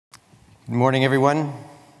Good morning, everyone.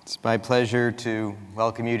 It's my pleasure to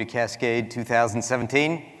welcome you to Cascade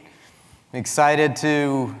 2017. I'm excited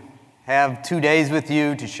to have 2 days with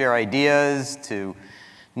you to share ideas, to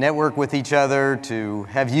network with each other, to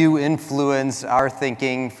have you influence our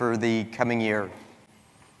thinking for the coming year.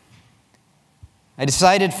 I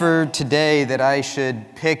decided for today that I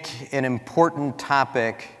should pick an important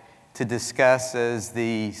topic to discuss as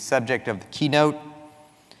the subject of the keynote.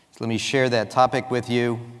 So let me share that topic with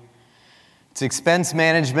you. It's expense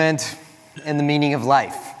management and the meaning of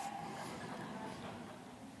life.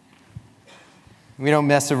 We don't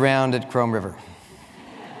mess around at Chrome River.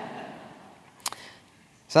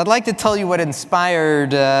 So I'd like to tell you what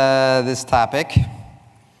inspired this topic.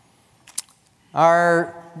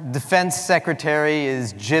 Our Defense Secretary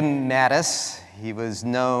is Jim Mattis. He was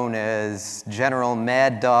known as General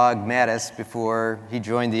Mad Dog Mattis before he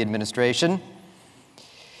joined the administration.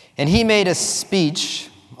 And he made a speech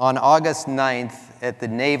on August 9th at the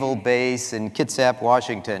naval base in Kitsap,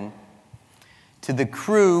 Washington, to the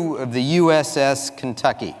crew of the USS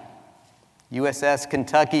Kentucky. USS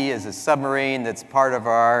Kentucky is a submarine that's part of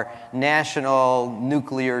our national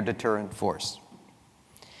nuclear deterrent force.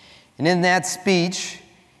 And in that speech,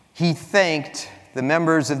 he thanked the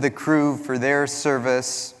members of the crew for their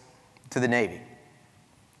service to the Navy.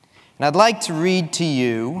 And I'd like to read to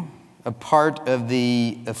you a part of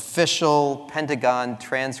the official Pentagon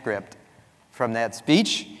transcript from that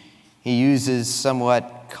speech. He uses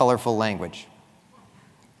somewhat colorful language.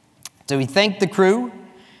 So he thanked the crew,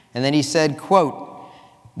 and then he said, quote,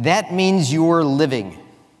 "That means you're living.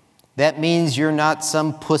 That means you're not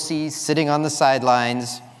some pussy sitting on the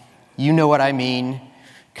sidelines. You know what I mean.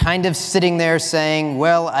 Kind of sitting there saying,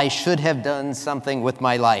 well, I should have done something with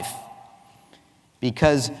my life.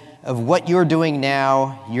 Because of what you're doing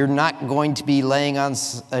now, you're not going to be laying on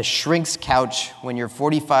a shrink's couch when you're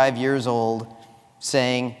 45 years old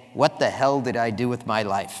saying, what the hell did I do with my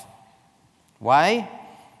life? Why?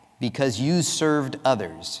 Because you served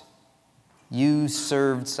others. You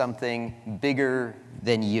served something bigger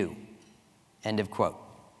than you." End of quote.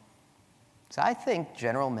 So I think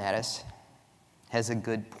General Mattis has a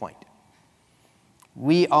good point.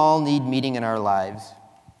 We all need meaning in our lives.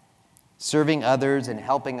 Serving others and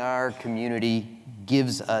helping our community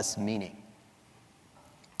gives us meaning.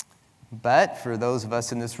 But for those of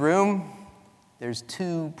us in this room, there's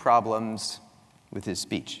two problems with his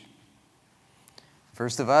speech.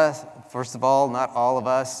 First of all, not all of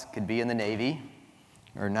us could be in the Navy,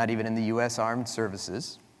 or not even in the U.S. Armed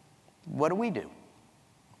Services. What do we do?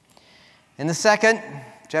 And the second,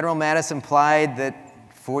 General Mattis implied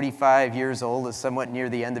that 45 years old is somewhat near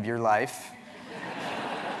the end of your life.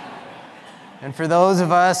 And for those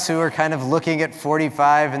of us who are kind of looking at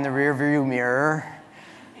 45 in the rearview mirror,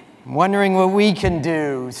 wondering what we can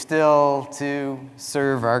do still to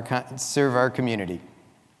serve our community.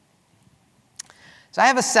 So I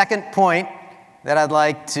have a second point that I'd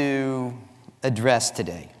like to address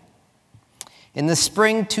today. In the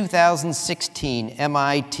spring 2016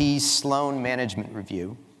 MIT Sloan Management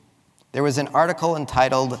Review, there was an article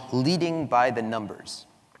entitled "Leading by the Numbers."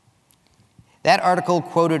 That article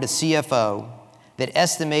quoted a CFO that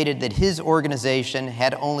estimated that his organization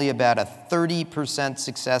had only about a 30%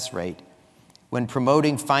 success rate when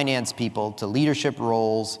promoting finance people to leadership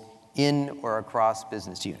roles in or across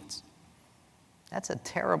business units. That's a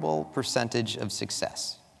terrible percentage of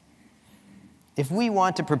success. If we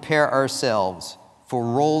want to prepare ourselves for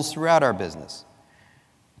roles throughout our business,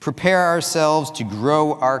 prepare ourselves to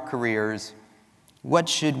grow our careers, what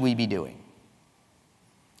should we be doing?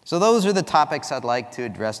 So those are the topics I'd like to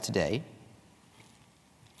address today.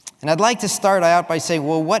 And I'd like to start out by saying,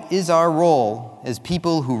 well, what is our role as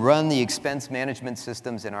people who run the expense management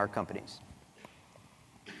systems in our companies?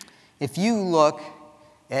 If you look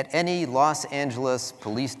at any Los Angeles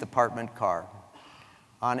Police Department car,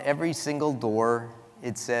 on every single door,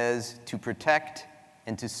 it says to protect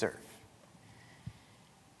and to serve.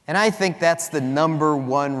 And I think that's the number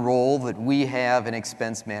one role that we have in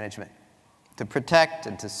expense management. To protect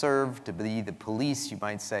and to serve, to be the police, you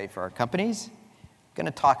might say, for our companies. I'm going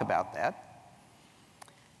to talk about that.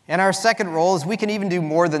 And our second role is we can even do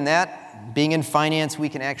more than that. Being in finance, we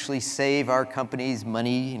can actually save our companies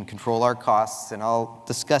money and control our costs, and I'll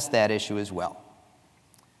discuss that issue as well.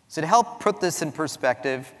 So to help put this in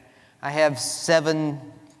perspective, I have 7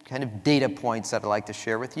 kind of data points that I'd like to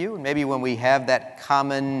share with you. And maybe when we have that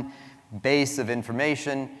common base of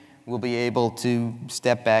information, we'll be able to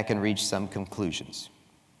step back and reach some conclusions.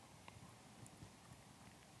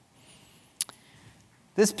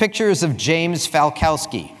 This picture is of James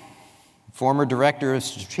Falkowski, former director of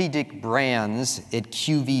strategic brands at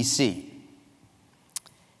QVC.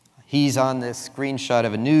 He's on this screenshot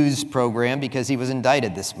of a news program because he was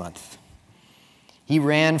indicted this month. He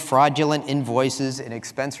ran fraudulent invoices and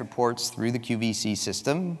expense reports through the QVC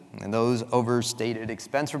system, and those overstated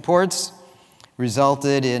expense reports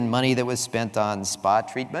resulted in money that was spent on spa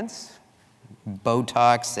treatments,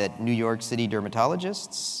 Botox at New York City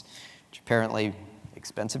dermatologists, which apparently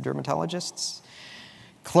expensive dermatologists,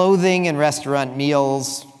 clothing and restaurant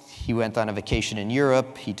meals. He went on a vacation in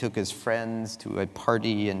Europe. He took his friends to a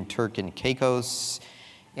party in Turk and Caicos.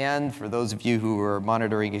 And for those of you who are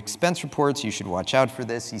monitoring expense reports, you should watch out for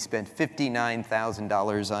this. He spent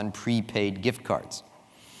 $59,000 on prepaid gift cards.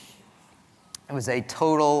 It was a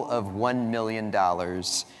total of $1 million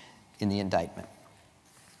in the indictment.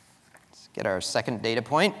 Let's get our second data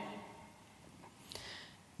point.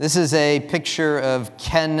 This is a picture of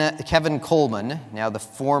Kevin Coleman, now the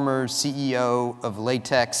former CEO of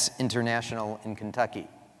Latex International in Kentucky.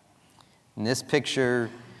 In this picture,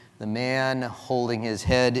 the man holding his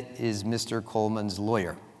head is Mr. Coleman's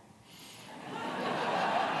lawyer.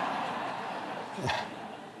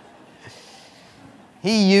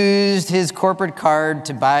 He used his corporate card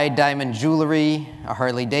to buy diamond jewelry, a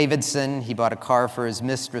Harley Davidson. He bought a car for his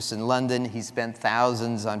mistress in London. He spent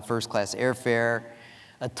thousands on first-class airfare,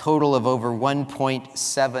 a total of over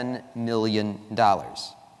 $1.7 million.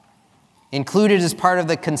 Included as part of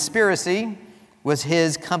the conspiracy was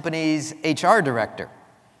his company's HR director.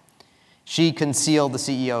 She concealed the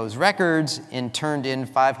CEO's records and turned in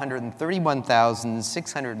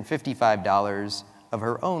 $531,655 of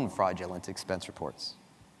her own fraudulent expense reports.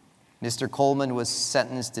 Mr. Coleman was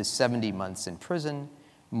sentenced to 70 months in prison,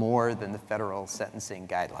 more than the federal sentencing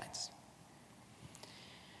guidelines.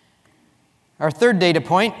 Our third data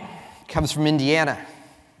point comes from Indiana.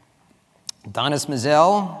 Donis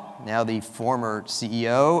Mizell, now the former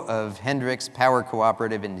CEO of Hendricks Power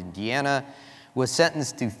Cooperative in Indiana, was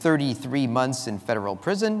sentenced to 33 months in federal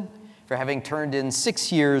prison for having turned in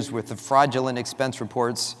 6 years worth of fraudulent expense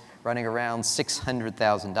reports running around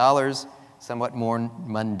 $600,000, somewhat more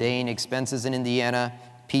mundane expenses in Indiana: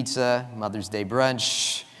 pizza, Mother's Day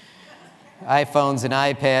brunch, iPhones and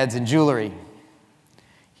iPads, and jewelry.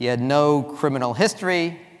 He had no criminal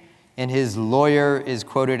history, and his lawyer is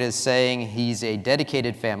quoted as saying he's a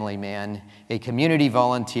dedicated family man, a community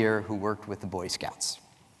volunteer who worked with the Boy Scouts.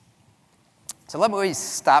 So let me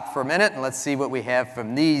stop for a minute and let's see what we have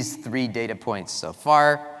from these 3 data points so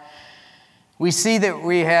far. We see that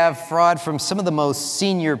we have fraud from some of the most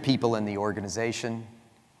senior people in the organization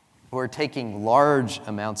who are taking large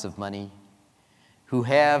amounts of money, who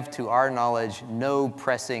have, to our knowledge, no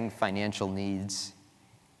pressing financial needs,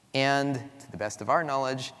 and, to the best of our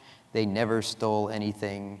knowledge, they never stole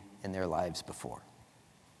anything in their lives before.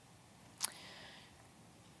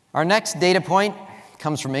 Our next data point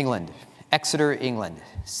comes from England, Exeter, England.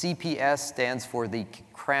 CPS stands for the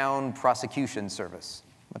Crown Prosecution Service,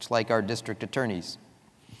 much like our district attorneys.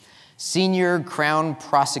 Senior Crown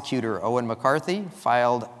Prosecutor Owen McCarthy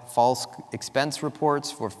filed false expense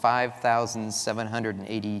reports for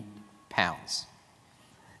 £5,780.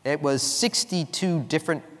 It was 62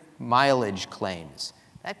 different mileage claims.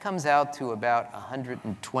 That comes out to about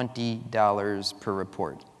 $120 per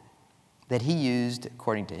report that he used,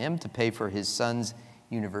 according to him, to pay for his son's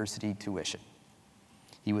university tuition.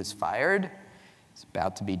 He was fired, he's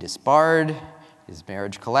about to be disbarred, his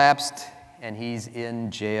marriage collapsed, and he's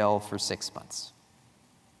in jail for 6 months.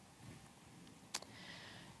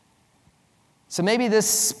 So maybe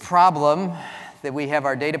this problem that we have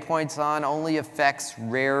our data points on only affects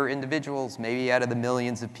rare individuals. Maybe out of the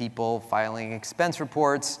millions of people filing expense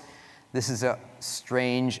reports, this is a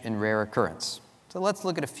strange and rare occurrence. So let's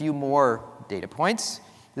look at a few more data points.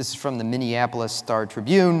 This is from the Minneapolis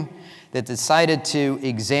Star-Tribune that decided to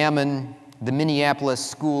examine the Minneapolis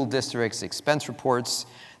School District's expense reports.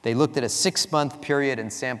 They looked at a 6-month period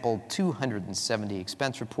and sampled 270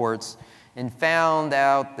 expense reports and found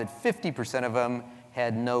out that 50% of them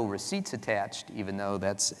had no receipts attached, even though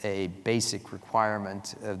that's a basic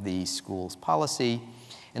requirement of the school's policy.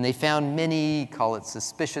 And they found many, call it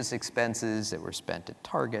suspicious expenses, that were spent at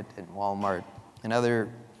Target and Walmart and other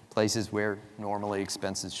places where normally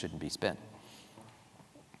expenses shouldn't be spent.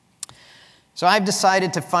 So I've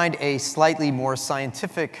decided to find a slightly more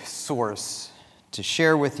scientific source to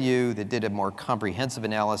share with you that did a more comprehensive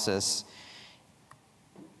analysis: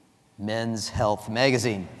 Men's Health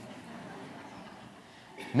Magazine.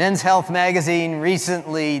 Men's Health Magazine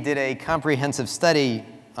recently did a comprehensive study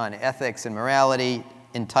on ethics and morality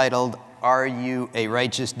entitled, "Are You a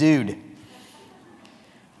Righteous Dude?"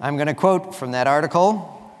 I'm going to quote from that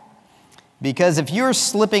article, because if you're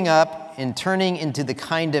slipping up in turning into the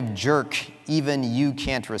kind of jerk even you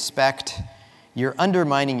can't respect, you're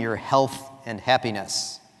undermining your health and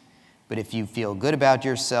happiness. But if you feel good about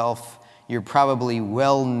yourself, you're probably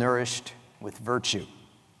well-nourished with virtue."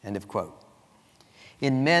 End of quote.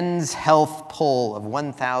 In Men's Health poll of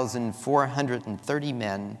 1,430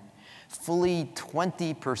 men, fully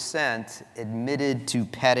 20% admitted to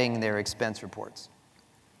padding their expense reports.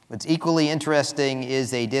 What's equally interesting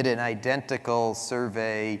is they did an identical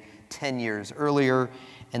survey 10 years earlier,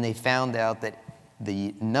 and they found out that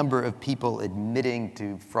the number of people admitting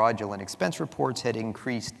to fraudulent expense reports had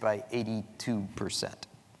increased by 82%.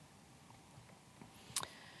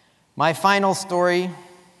 My final story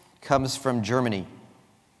comes from Germany.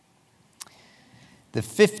 The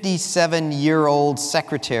 57-year-old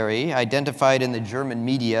secretary, identified in the German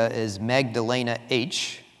media as Magdalena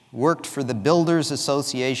H., worked for the Builders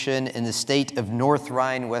Association in the state of North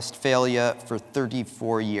Rhine-Westphalia for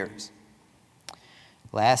 34 years.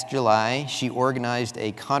 Last July, she organized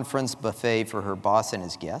a conference buffet for her boss and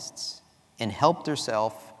his guests and helped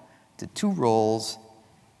herself to 2 rolls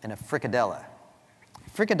and a frikadelle.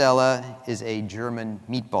 Frikadelle is a German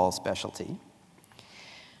meatball specialty.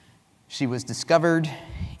 She was discovered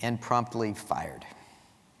and promptly fired.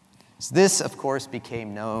 So this, of course,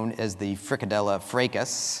 became known as the frikadelle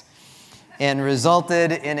fracas and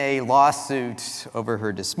resulted in a lawsuit over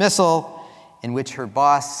her dismissal, in which her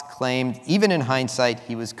boss claimed, even in hindsight,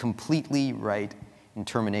 he was completely right in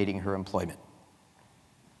terminating her employment.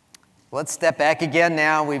 Let's step back again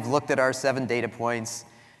now. We've looked at our 7 data points,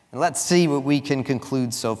 and let's see what we can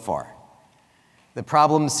conclude so far. The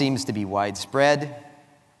problem seems to be widespread.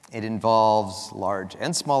 It involves large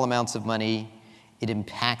and small amounts of money. It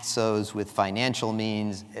impacts those with financial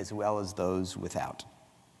means as well as those without.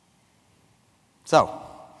 So,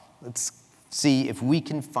 let's see if we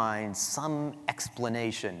can find some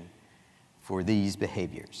explanation for these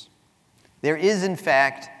behaviors. There is, in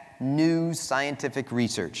fact, new scientific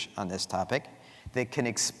research on this topic that can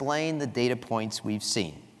explain the data points we've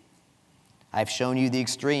seen. I've shown you the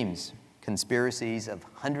extremes, conspiracies of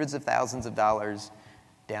hundreds of thousands of dollars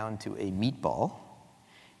down to a meatball,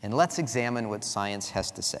 and let's examine what science has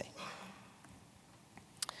to say.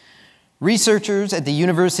 Researchers at the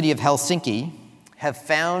University of Helsinki have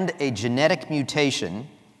found a genetic mutation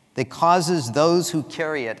that causes those who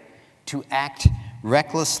carry it to act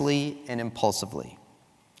recklessly and impulsively.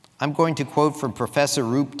 I'm going to quote from Professor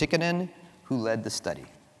Rup Tikkanen, who led the study.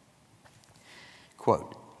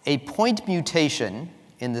 Quote, "A point mutation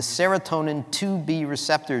in the serotonin 2B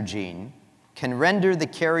receptor gene can render the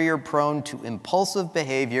carrier prone to impulsive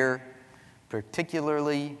behavior,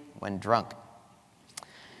 particularly when drunk.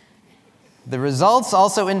 The results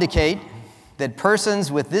also indicate that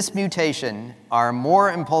persons with this mutation are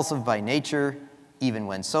more impulsive by nature, even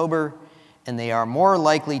when sober, and they are more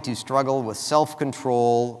likely to struggle with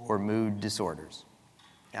self-control or mood disorders."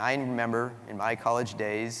 Now, I remember in my college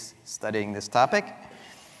days studying this topic,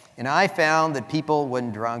 and I found that people,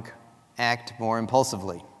 when drunk, act more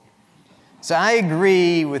impulsively. So I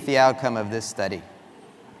agree with the outcome of this study.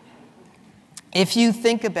 If you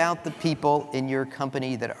think about the people in your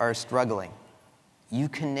company that are struggling, you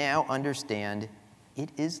can now understand it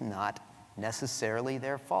is not necessarily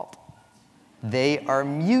their fault. They are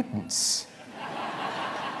mutants.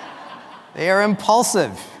 They are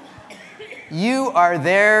impulsive. You are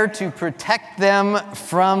there to protect them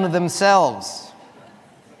from themselves.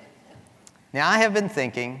 Now, I have been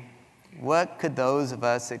thinking, what could those of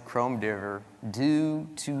us at Chrome River do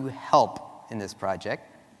to help in this project?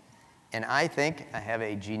 And I think I have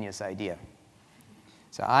a genius idea.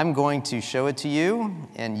 So I'm going to show it to you,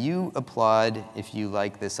 and you applaud if you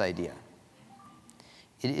like this idea.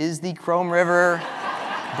 It is the Chrome River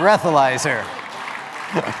breathalyzer.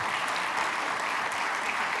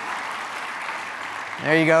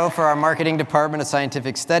 There you go for our marketing department of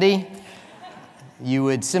scientific study. You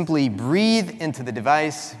would simply breathe into the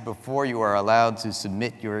device before you are allowed to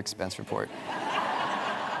submit your expense report.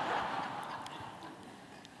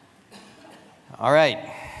 All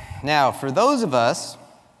right. Now, for those of us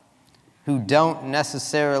who don't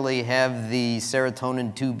necessarily have the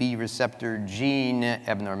serotonin 2B receptor gene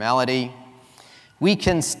abnormality, we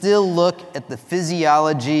can still look at the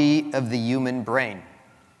physiology of the human brain.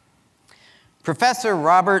 Professor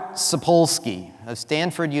Robert Sapolsky of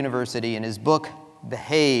Stanford University, in his book,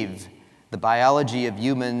 Behave, The Biology of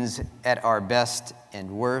Humans at Our Best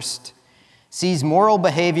and Worst, sees moral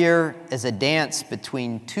behavior as a dance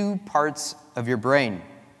between 2 parts of your brain,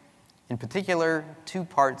 in particular, 2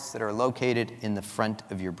 parts that are located in the front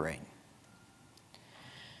of your brain.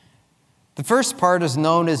 The The first part is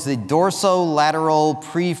known as the dorsolateral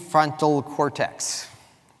prefrontal cortex.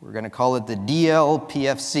 We're going to call it the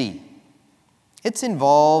DLPFC. It's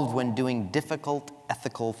involved when doing difficult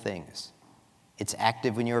ethical things. It's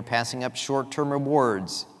active when you're passing up short-term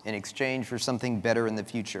rewards in exchange for something better in the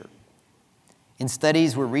future. In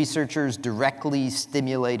studies where researchers directly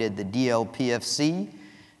stimulated the DLPFC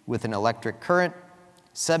with an electric current,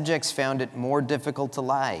 subjects found it more difficult to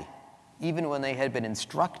lie, even when they had been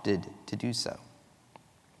instructed to do so.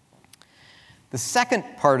 The second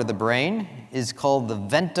part of the brain is called the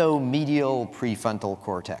ventromedial prefrontal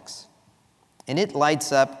cortex, and it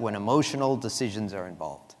lights up when emotional decisions are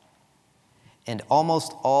involved. And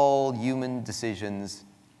almost all human decisions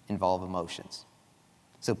involve emotions.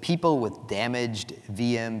 So people with damaged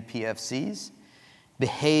VMPFCs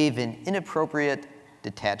behave in inappropriate,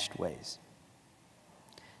 detached ways.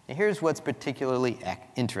 Now here's what's particularly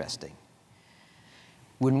interesting.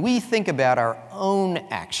 When we think about our own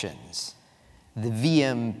actions, the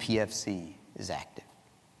VMPFC is active.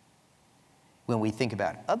 When we think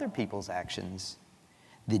about other people's actions,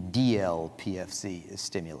 the DLPFC is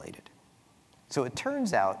stimulated. So it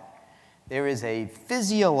turns out there is a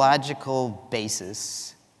physiological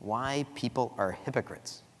basis why people are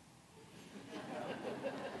hypocrites.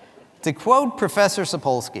 To quote Professor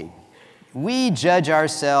Sapolsky, we judge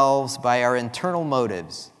ourselves by our internal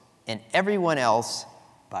motives and everyone else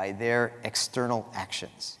by their external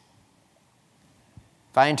actions.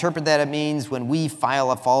 If I interpret that, it means when we file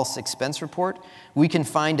a false expense report, we can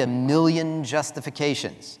find 1 million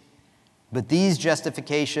justifications. But these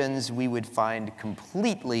justifications we would find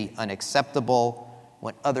completely unacceptable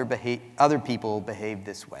when other people behave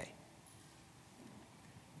this way.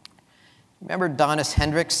 Remember Donis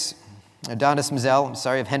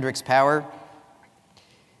Mizell, of Hendricks Power?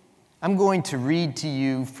 I'm going to read to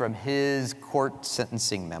you from his court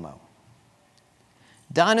sentencing memo.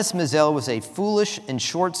 Donis Mizell was a foolish and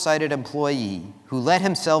short-sighted employee who let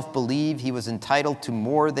himself believe he was entitled to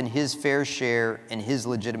more than his fair share and his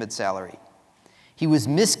legitimate salary. He was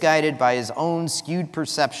misguided by his own skewed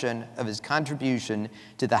perception of his contribution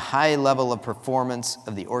to the high level of performance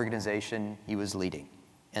of the organization he was leading.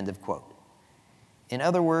 End of quote. In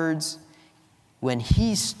other words, when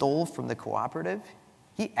he stole from the cooperative,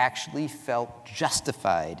 he actually felt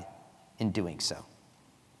justified in doing so.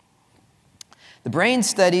 The brain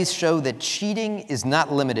studies show that cheating is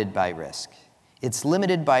not limited by risk. It's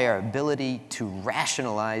limited by our ability to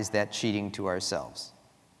rationalize that cheating to ourselves.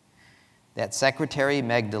 That secretary,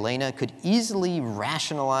 Magdalena, could easily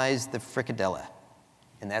rationalize the fricadella,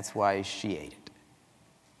 and that's why she ate it.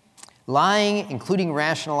 Lying, including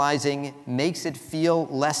rationalizing, makes it feel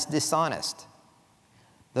less dishonest.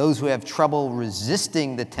 Those who have trouble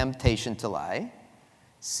resisting the temptation to lie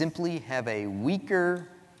simply have a weaker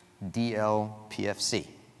DLPFC.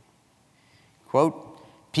 Quote,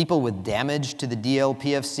 people with damage to the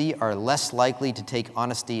DLPFC are less likely to take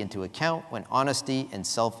honesty into account when honesty and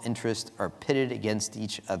self-interest are pitted against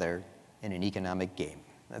each other in an economic game.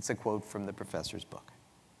 That's a quote from the professor's book.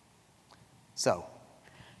 So,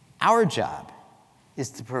 our job is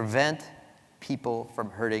to prevent people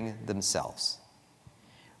from hurting themselves.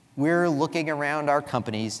 We're looking around our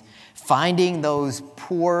companies, finding those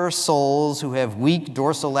poor souls who have weak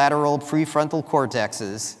dorsolateral prefrontal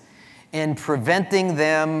cortexes and preventing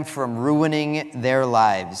them from ruining their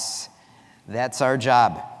lives. That's our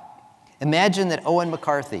job. Imagine that Owen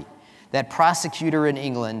McCarthy, that prosecutor in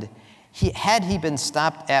England, had he been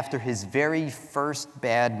stopped after his very first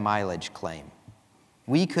bad mileage claim,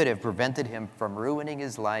 we could have prevented him from ruining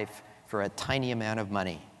his life for a tiny amount of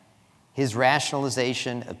money. His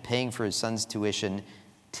rationalization of paying for his son's tuition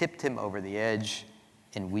tipped him over the edge,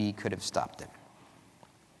 and we could have stopped him.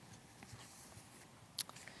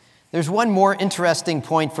 There's one more interesting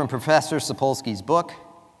point from Professor Sapolsky's book.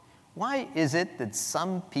 Why is it that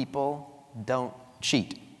some people don't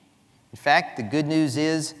cheat? In fact, the good news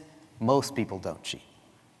is most people don't cheat.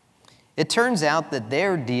 It turns out that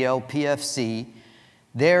their DLPFC,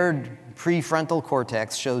 their prefrontal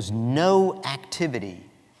cortex, shows no activity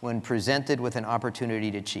when presented with an opportunity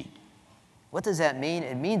to cheat. What does that mean?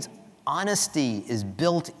 It means honesty is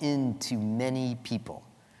built into many people.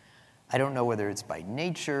 I don't know whether it's by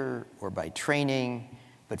nature or by training,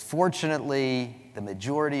 but fortunately, the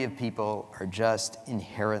majority of people are just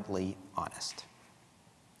inherently honest.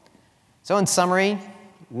 So in summary,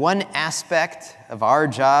 one aspect of our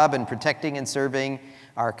job in protecting and serving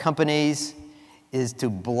our companies is to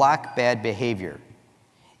block bad behavior.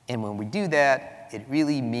 And when we do that, it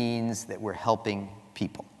really means that we're helping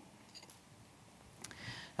people.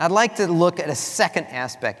 I'd like to look at a second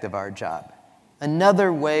aspect of our job,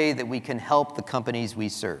 another way that we can help the companies we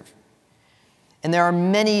serve. And there are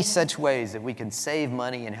many such ways that we can save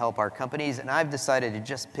money and help our companies, and I've decided to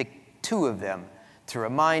just pick 2 of them to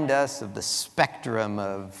remind us of the spectrum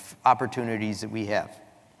of opportunities that we have.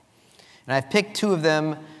 And I've picked 2 of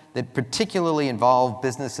them that particularly involve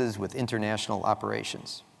businesses with international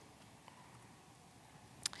operations.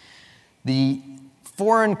 The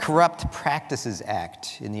Foreign Corrupt Practices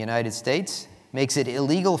Act in the United States makes it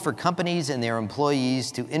illegal for companies and their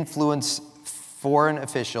employees to influence foreign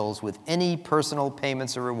officials with any personal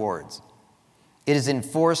payments or rewards. It is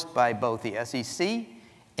enforced by both the SEC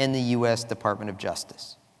and the US Department of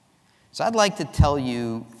Justice. So I'd like to tell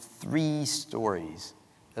you 3 stories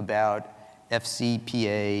about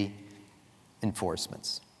FCPA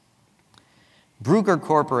enforcements. Bruker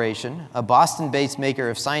Corporation, a Boston-based maker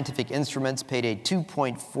of scientific instruments, paid a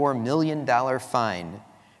 $2.4 million fine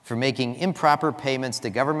for making improper payments to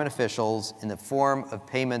government officials in the form of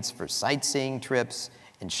payments for sightseeing trips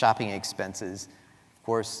and shopping expenses, of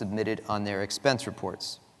course, submitted on their expense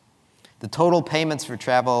reports. The total payments for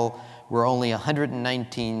travel were only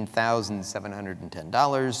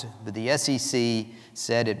 $119,710, but the SEC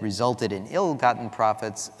said it resulted in ill-gotten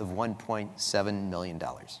profits of $1.7 million.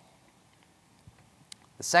 The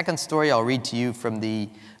second story I'll read to you from the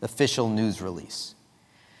official news release.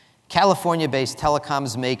 California-based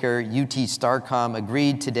telecoms maker UT Starcom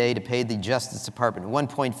agreed today to pay the Justice Department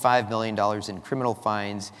 $1.5 million in criminal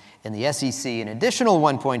fines and the SEC an additional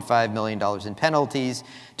 $1.5 million in penalties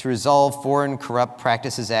to resolve Foreign Corrupt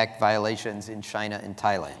Practices Act violations in China and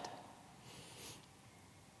Thailand.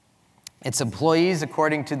 Its employees,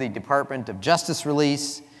 according to the Department of Justice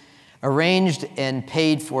release, arranged and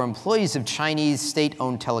paid for employees of Chinese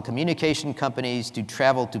state-owned telecommunication companies to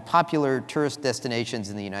travel to popular tourist destinations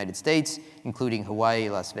in the United States, including Hawaii,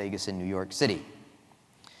 Las Vegas, and New York City.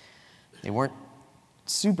 They weren't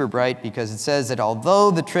super bright because it says that although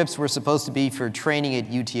the trips were supposed to be for training at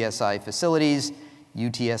UTSI facilities,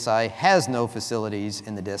 UTSI has no facilities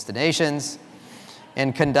in the destinations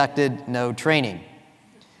and conducted no training.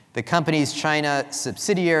 The company's China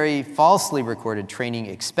subsidiary falsely recorded training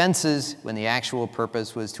expenses when the actual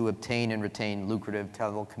purpose was to obtain and retain lucrative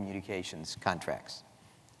telecommunications contracts.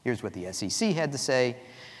 Here's what the SEC had to say.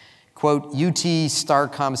 Quote, UT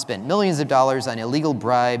Starcom spent millions of dollars on illegal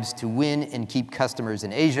bribes to win and keep customers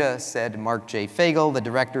in Asia, said Mark J. Fagel, the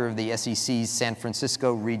director of the SEC's San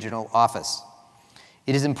Francisco regional office.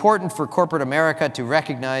 It is important for corporate America to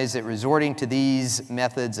recognize that resorting to these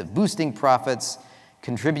methods of boosting profits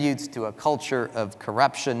contributes to a culture of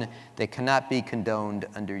corruption that cannot be condoned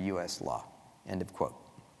under US law, end of quote.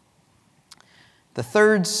 The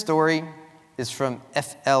third story is from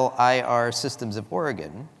FLIR Systems of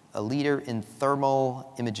Oregon, a leader in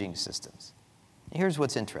thermal imaging systems. Here's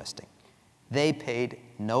what's interesting. They paid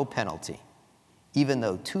no penalty, even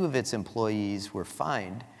though 2 of its employees were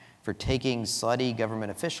fined for taking Saudi government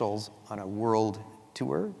officials on a world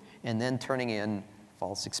tour and then turning in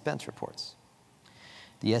false expense reports.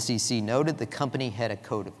 The SEC noted the company had a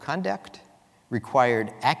code of conduct,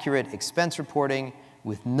 required accurate expense reporting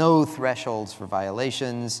with no thresholds for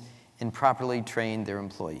violations, and properly trained their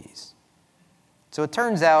employees. So it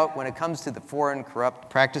turns out when it comes to the Foreign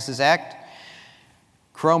Corrupt Practices Act,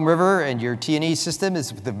 Chrome River and your T&E system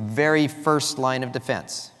is the very first line of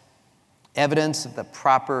defense. Evidence of the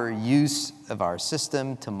proper use of our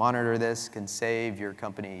system to monitor this can save your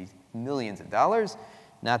company millions of dollars.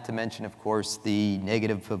 Not to mention, of course, the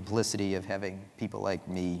negative publicity of having people like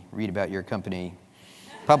me read about your company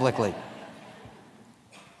publicly.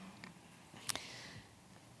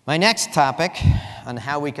 My next topic on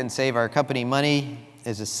how we can save our company money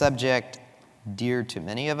is a subject dear to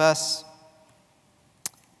many of us: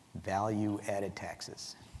 value-added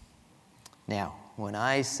taxes. Now, when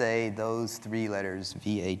I say those 3 letters,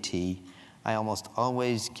 VAT, I almost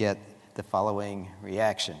always get the following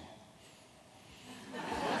reaction.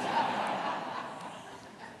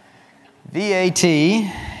 VAT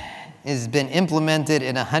has been implemented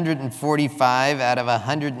in 145 out of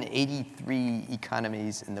 183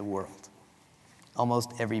 economies in the world,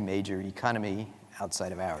 almost every major economy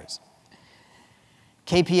outside of ours.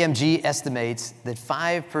 KPMG estimates that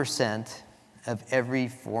 5% of every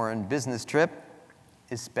foreign business trip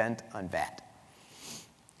is spent on VAT.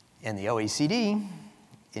 And the OECD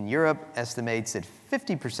in Europe estimates that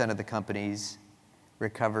 50% of the companies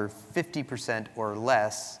recover 50% or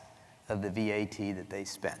less of the VAT that they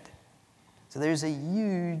spent. So there's a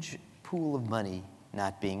huge pool of money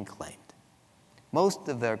not being claimed. Most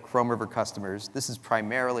of the Chrome River customers, this is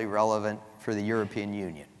primarily relevant for the European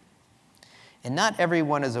Union. And not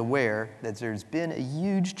everyone is aware that there's been a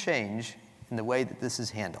huge change in the way that this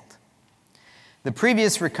is handled. The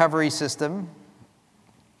previous recovery system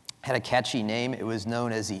had a catchy name. It was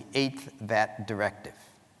known as the 8th VAT Directive.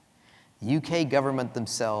 The UK government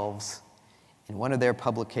themselves, in one of their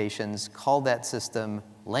publications, called that system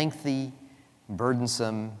lengthy,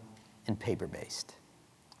 burdensome, and paper-based.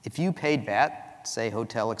 If you paid VAT, say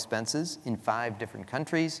hotel expenses, in 5 different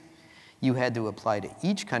countries, you had to apply to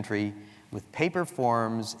each country with paper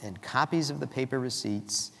forms and copies of the paper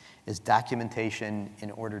receipts as documentation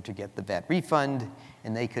in order to get the VAT refund,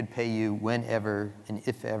 and they could pay you whenever and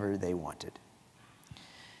if ever they wanted.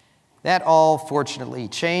 That all fortunately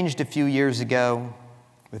changed a few years ago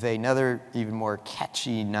with another even more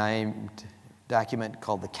catchy named document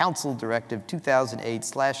called the Council Directive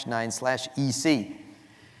 2008/9/EC.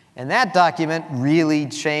 And that document really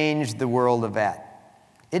changed the world of VAT.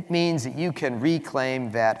 It means that you can reclaim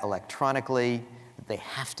VAT electronically, that they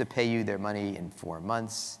have to pay you their money in 4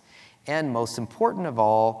 months, and most important of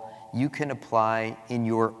all, you can apply in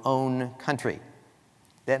your own country.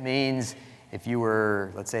 That means if you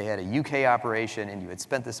were, let's say, had a UK operation and you had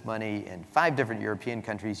spent this money in 5 different European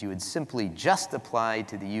countries, you would simply just apply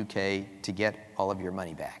to the UK to get all of your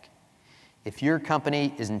money back. If your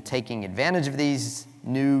company isn't taking advantage of these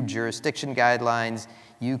new jurisdiction guidelines,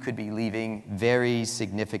 you could be leaving very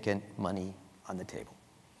significant money on the table.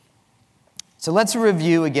 So let's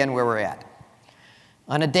review again where we're at.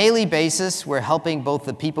 On a daily basis, we're helping both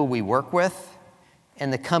the people we work with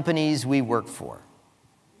and the companies we work for.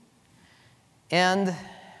 And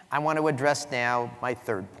I want to address now my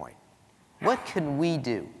third point. What can we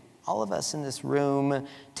do, all of us in this room,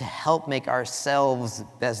 to help make ourselves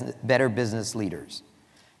better business leaders?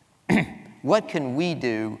 What can we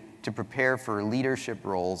do to prepare for leadership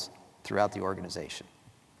roles throughout the organization?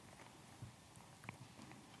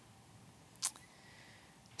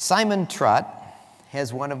 Simon Trott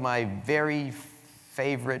has one of my very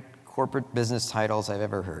favorite corporate business titles I've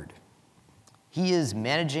ever heard. He is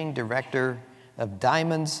Managing Director of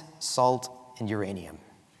Diamonds, Salt, and Uranium.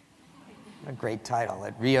 A great title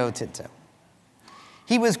at Rio Tinto.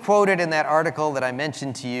 He was quoted in that article that I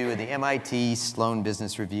mentioned to you in the MIT Sloan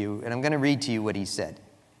Business Review, and I'm going to read to you what he said.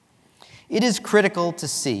 "It is critical to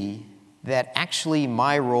see that actually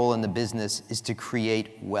my role in the business is to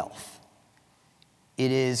create wealth.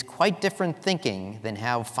 It is quite different thinking than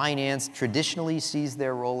how finance traditionally sees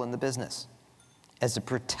their role in the business, as a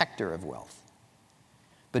protector of wealth.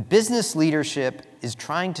 But business leadership is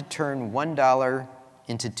trying to turn $1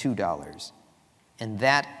 into $2, and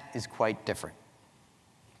that is quite different.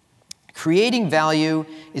 Creating value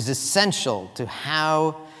is essential to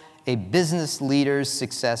how a business leader's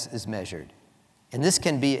success is measured, and this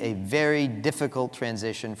can be a very difficult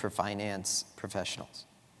transition for finance professionals,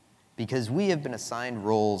 because we have been assigned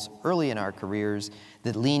roles early in our careers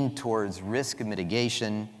that lean towards risk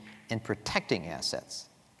mitigation and protecting assets.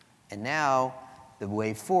 And now, the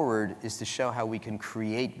way forward is to show how we can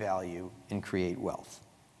create value and create wealth.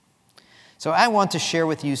 So I want to share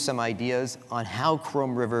with you some ideas on how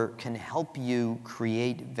Chrome River can help you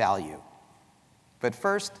create value. But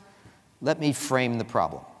first, let me frame the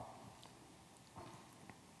problem.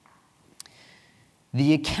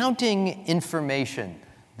 The accounting information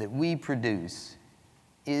that we produce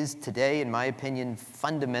is today, in my opinion,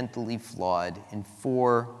 fundamentally flawed in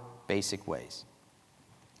 4 basic ways.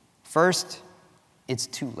 First, it's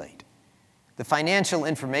too late. The financial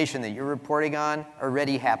information that you're reporting on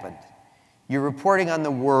already happened. You're reporting on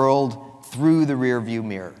the world through the rearview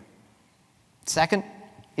mirror. Second,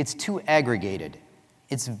 it's too aggregated.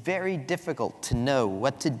 It's very difficult to know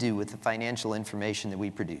what to do with the financial information that we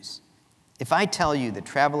produce. If I tell you that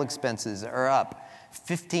travel expenses are up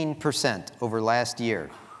 15% over last year,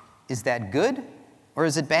 is that good or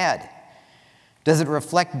is it bad? Does it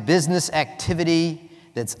reflect business activity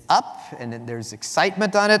that's up and there's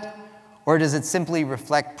excitement on it, or does it simply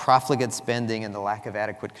reflect profligate spending and the lack of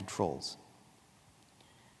adequate controls?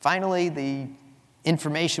 Finally, the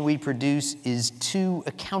information we produce is too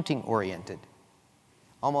accounting-oriented.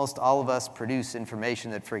 Almost all of us produce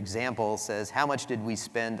information that, for example, says, how much did we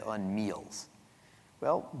spend on meals?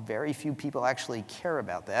 Well, very few people actually care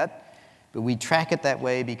about that, but we track it that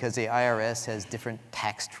way because the IRS has different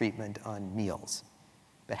tax treatment on meals.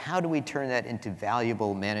 But how do we turn that into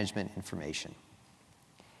valuable management information?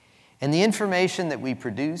 And the information that we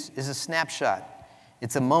produce is a snapshot.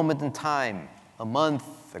 It's a moment in time, a month,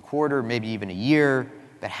 a quarter, maybe even a year.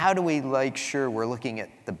 But how do we make sure we're looking at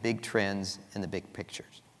the big trends and the big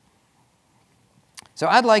pictures? So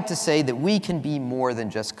I'd like to say that we can be more than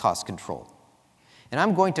just cost control. And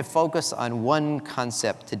I'm going to focus on one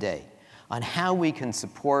concept today, on how we can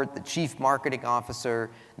support the chief marketing officer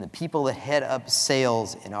and the people that head up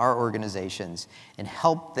sales in our organizations and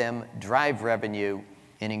help them drive revenue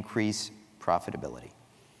and increase profitability.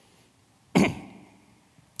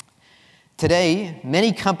 Today,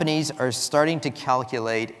 many companies are starting to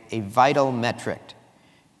calculate a vital metric,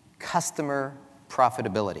 customer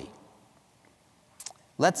profitability.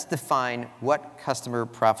 Let's define what customer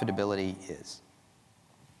profitability is.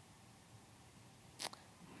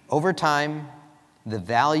 Over time, the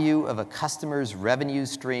value of a customer's revenue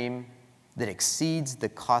stream that exceeds the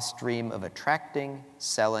cost stream of attracting,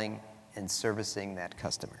 selling, and servicing that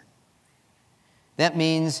customer. That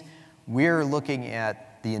means we're looking at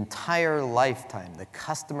the entire lifetime, the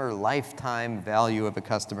customer lifetime value of a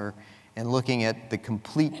customer, and looking at the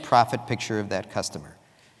complete profit picture of that customer.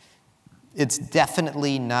 It's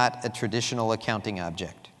definitely not a traditional accounting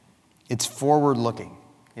object. It's forward-looking.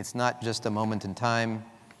 It's not just a moment in time.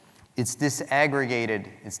 It's disaggregated.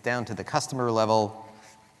 It's down to the customer level,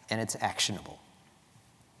 and it's actionable.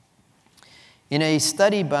 In a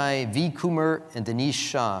study by V. Kumar and Denise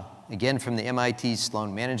Shaw, again from the MIT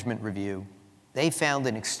Sloan Management Review, they found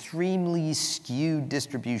an extremely skewed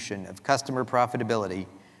distribution of customer profitability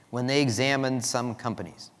when they examined some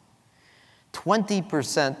companies.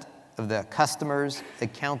 20% of the customers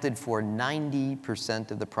accounted for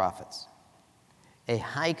 90% of the profits. A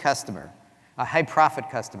high profit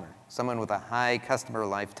customer, someone with a high customer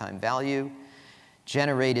lifetime value,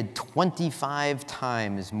 generated 25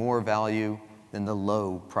 times more value than the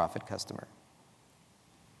low profit customer.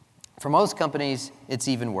 For most companies, it's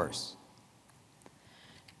even worse.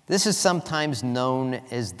 This is sometimes known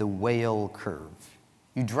as the whale curve.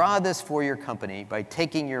 You draw this for your company by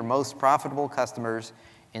taking your most profitable customers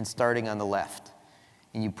and starting on the left.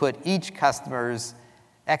 And you put each customer's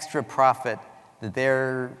extra profit that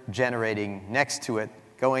they're generating next to it,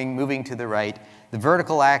 moving to the right. The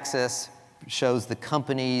vertical axis shows the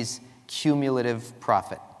company's cumulative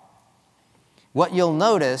profit. What you'll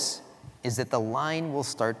notice is that the line will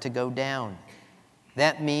start to go down.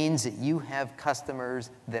 That means that you have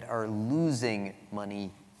customers that are losing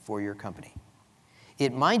money for your company.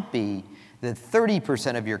 It might be that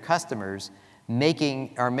 30% of your customers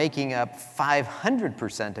are making up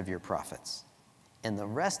 500% of your profits, and the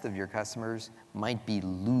rest of your customers might be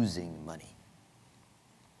losing money.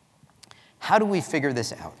 How do we figure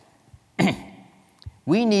this out?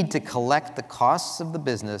 We need to collect the costs of the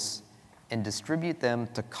business and distribute them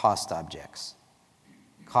to cost objects.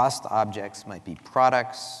 Cost objects might be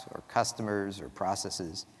products or customers or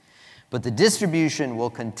processes, but the distribution will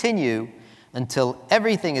continue until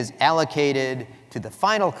everything is allocated to the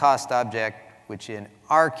final cost object, which in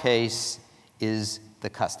our case is the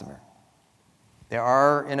customer. There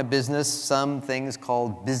are in a business some things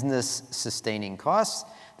called business sustaining costs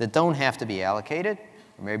that don't have to be allocated,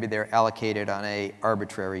 or maybe they're allocated on an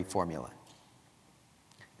arbitrary formula.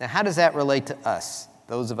 Now, how does that relate to us,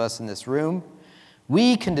 those of us in this room?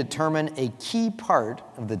 We can determine a key part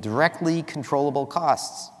of the directly controllable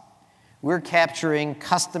costs. We're capturing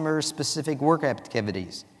customer-specific work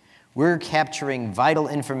activities. We're capturing vital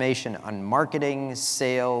information on marketing,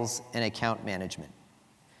 sales, and account management.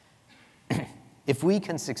 If we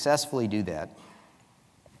can successfully do that,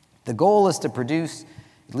 the goal is to produce,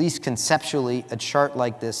 at least conceptually, a chart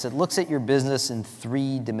like this that looks at your business in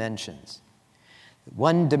 3 dimensions.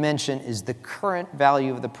 One dimension is the current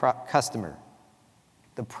value of the customer,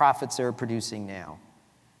 the profits they're producing now.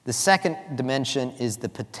 The second dimension is the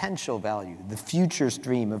potential value, the future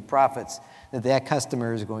stream of profits that that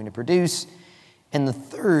customer is going to produce. And the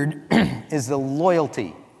third is the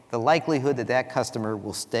loyalty, the likelihood that that customer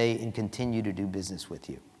will stay and continue to do business with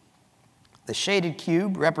you. The shaded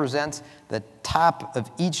cube represents the top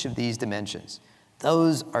of each of these dimensions.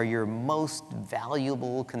 Those are your most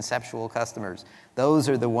valuable conceptual customers. Those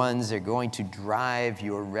are the ones that are going to drive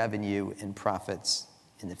your revenue and profits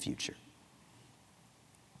in the future.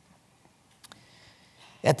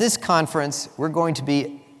 At this conference, we're going to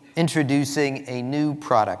be introducing a new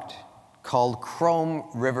product called Chrome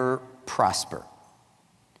River Prosper.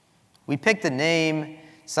 We picked a name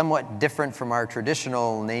somewhat different from our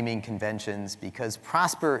traditional naming conventions because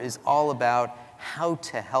Prosper is all about how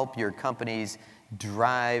to help your companies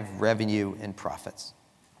drive revenue and profits.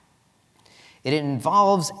 It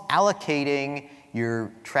involves allocating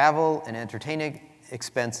your travel and entertainment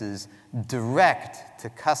expenses direct to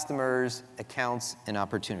customers, accounts, and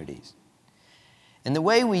opportunities. And the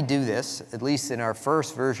way we do this, at least in our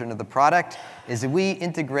first version of the product, is that we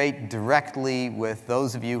integrate directly with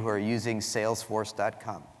those of you who are using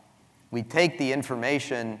Salesforce.com. We take the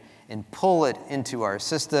information and pull it into our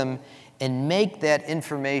system, and make that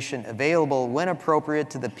information available when appropriate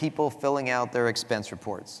to the people filling out their expense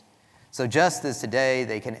reports. So just as today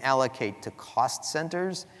they can allocate to cost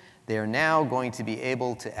centers, they are now going to be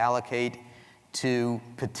able to allocate to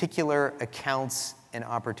particular accounts and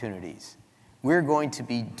opportunities. We're going to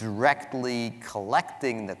be directly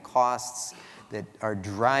collecting the costs that are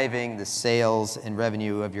driving the sales and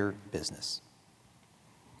revenue of your business.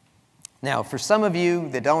 Now, for some of you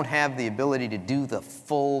that don't have the ability to do the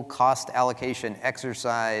full cost allocation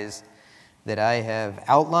exercise that I have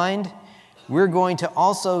outlined, we're going to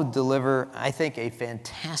also deliver, I think, a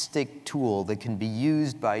fantastic tool that can be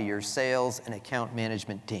used by your sales and account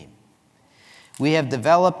management team. We have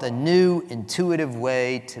developed a new intuitive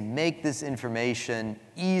way to make this information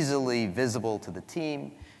easily visible to the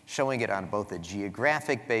team, showing it on both a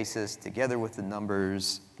geographic basis together with the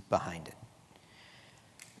numbers behind it.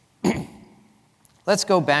 Let's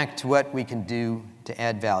go back to what we can do to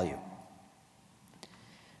add value.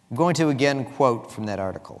 I'm going to again quote from that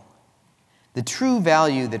article. The true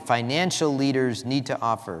value that financial leaders need to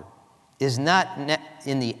offer is not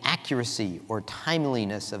in the accuracy or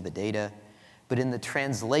timeliness of the data, but in the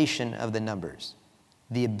translation of the numbers,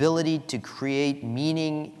 the ability to create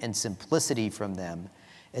meaning and simplicity from them,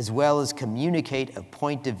 as well as communicate a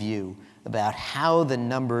point of view about how the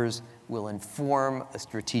numbers will inform a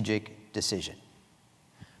strategic decision.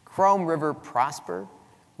 Chrome River Prosper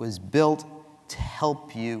was built to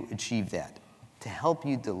help you achieve that, to help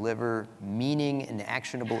you deliver meaning and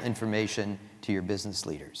actionable information to your business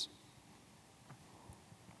leaders.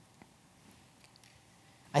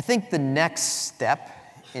 I think the next step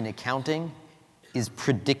in accounting is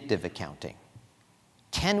predictive accounting.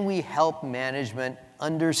 Can we help management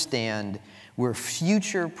understand where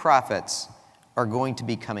future profits are going to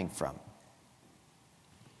be coming from?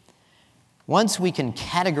 Once we can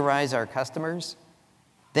categorize our customers,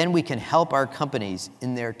 then we can help our companies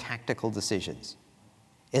in their tactical decisions.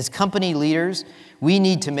 As company leaders, we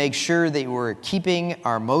need to make sure that we're keeping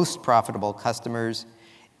our most profitable customers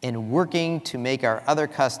and working to make our other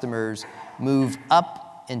customers move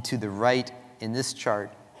up and to the right in this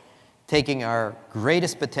chart, taking our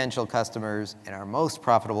greatest potential customers and our most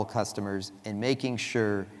profitable customers and making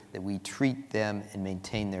sure that we treat them and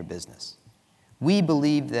maintain their business. We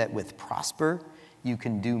believe that with Prosper, you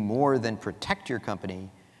can do more than protect your company,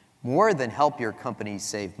 more than help your company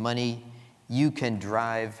save money. You can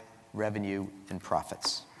drive revenue and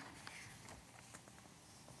profits.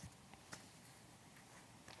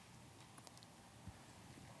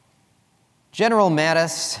 General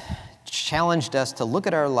Mattis challenged us to look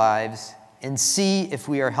at our lives and see if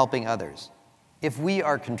we are helping others, if we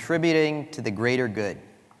are contributing to the greater good.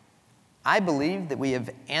 I believe that we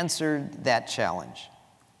have answered that challenge.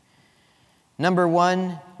 Number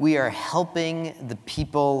one, we are helping the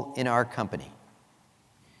people in our company.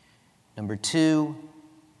 Number two,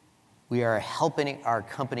 we are helping our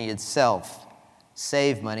company itself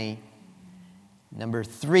save money. Number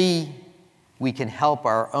three, we can help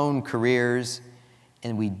our own careers,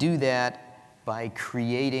 and we do that by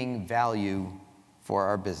creating value for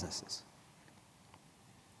our businesses.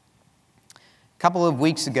 A couple of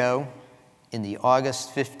weeks ago, in the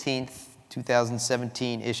August 15th,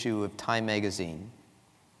 2017 issue of Time magazine,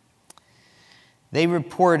 they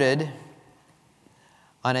reported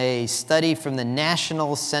on a study from the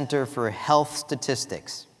National Center for Health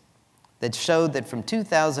Statistics that showed that from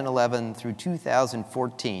 2011 through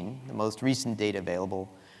 2014, the most recent data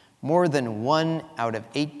available, more than 1 out of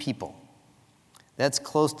 8 people, that's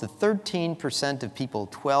close to 13% of people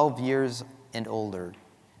 12 years and older,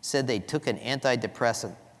 said they took an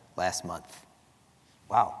antidepressant last month.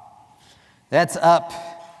 Wow. That's up,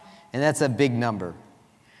 and that's a big number.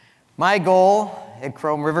 My goal at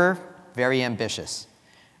Chrome River, very ambitious.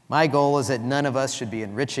 My goal is that none of us should be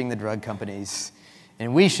enriching the drug companies,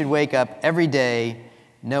 and we should wake up every day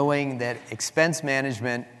knowing that expense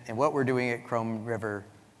management and what we're doing at Chrome River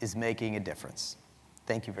is making a difference.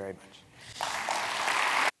 Thank you very much.